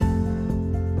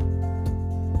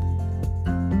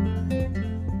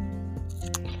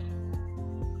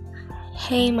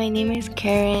Hey, my name is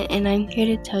Karen, and I'm here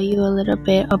to tell you a little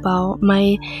bit about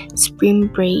my spring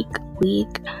break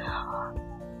week.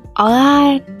 All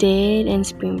I did in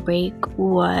spring break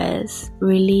was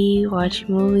really watch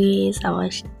movies. I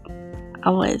was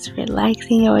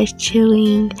relaxing, I was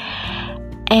chilling,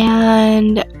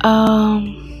 and I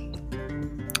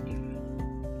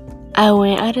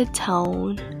went out of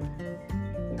town.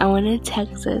 I went to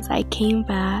Texas. I came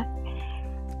back,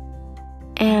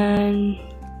 and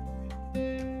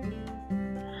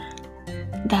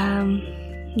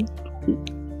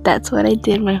that's what I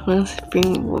did my whole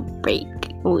spring break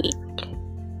week.